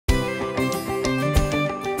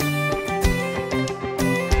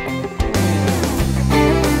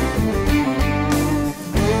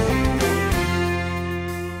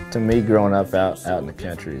To me, growing up out in the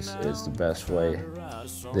country is the best way,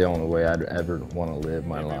 the only way I'd ever want to live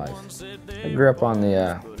my life. I grew up on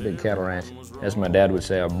the big cattle ranch. As my dad would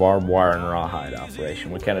say, a barbed wire and rawhide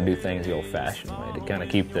operation. We kind of do things the old-fashioned way to kind of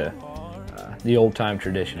keep the old-time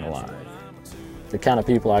tradition alive. The kind of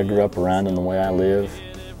people I grew up around and the way I live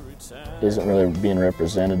isn't really being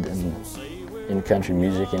represented in country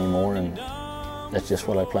music anymore, and that's just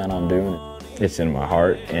what I plan on doing. It's in my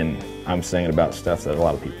heart, and I'm singing about stuff that a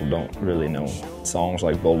lot of people don't really know. Songs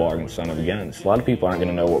like Bulldog and Son of a Gun. A lot of people aren't going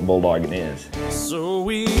to know what bulldogging is. So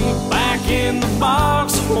we back in the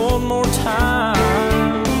box one more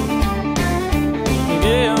time.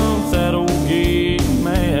 Give that old gay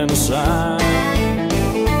man a sign.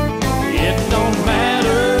 It don't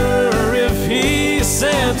matter if he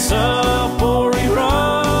sets up or he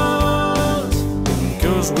runs,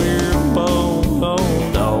 'cause we're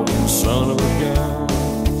bulldog and son of a gun.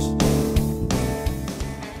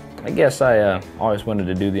 I guess I always wanted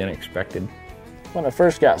to do the unexpected. When I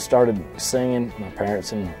first got started singing, my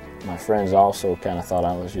parents and my friends also kind of thought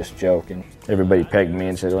I was just joking. Everybody pegged me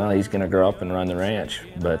and said, well, he's going to grow up and run the ranch.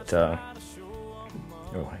 But I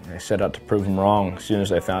set out to prove them wrong as soon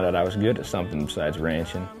as I found out I was good at something besides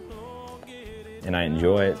ranching. And I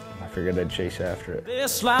enjoy it. I figured I'd chase after it.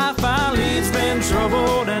 This life I lead's been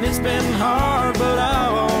troubled and it's been hard, but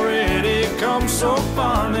I've already come so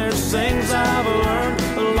far. And there's things I've learned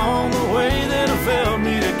along the way that have helped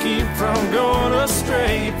me to keep from going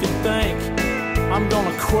astray. If you think I'm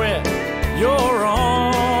gonna quit, you're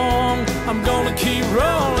wrong. I'm gonna keep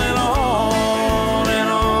rolling on and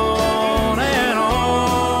on and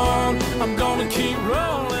on. I'm gonna keep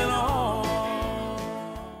rolling on.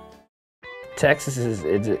 Texas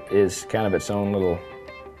is kind of its own little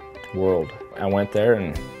world. I went there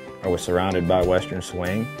and I was surrounded by Western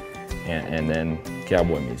swing and then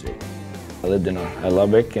cowboy music. I lived in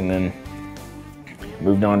Lubbock and then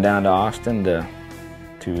moved on down to Austin to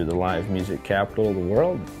the live music capital of the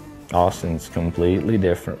world. Austin's a completely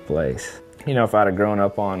different place. You know, if I'd have grown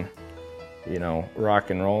up on, you know, rock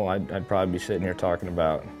and roll, I'd probably be sitting here talking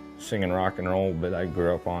about singing rock and roll, but I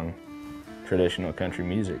grew up on traditional country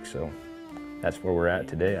music, so that's where we're at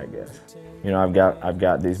today, I guess. You know, I've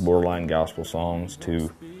got these borderline gospel songs to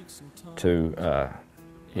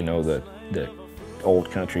you know, the old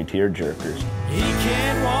country tearjerkers. He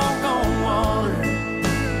can't walk on water,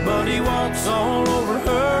 but he walks all over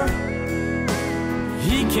her.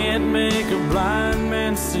 He can't make a blind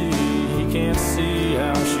man see. He can't see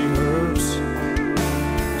how she hurts.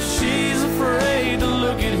 She's afraid to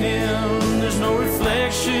look at him. There's no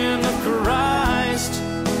reflection of Christ,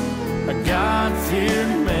 a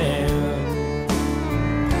God-fearing man.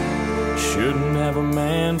 Shouldn't have a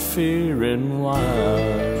man-fearing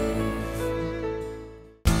wife.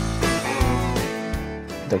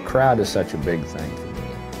 The crowd is such a big thing for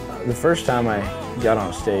me. The first time I got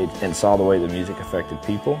on stage and saw the way the music affected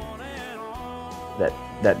people,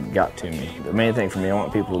 that got to me. The main thing for me, I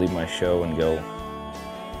want people to leave my show and go,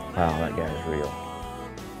 wow, that guy's real.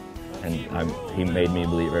 And he made me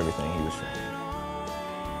believe everything he was saying.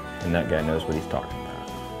 And that guy knows what he's talking about.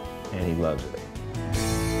 And he loves it.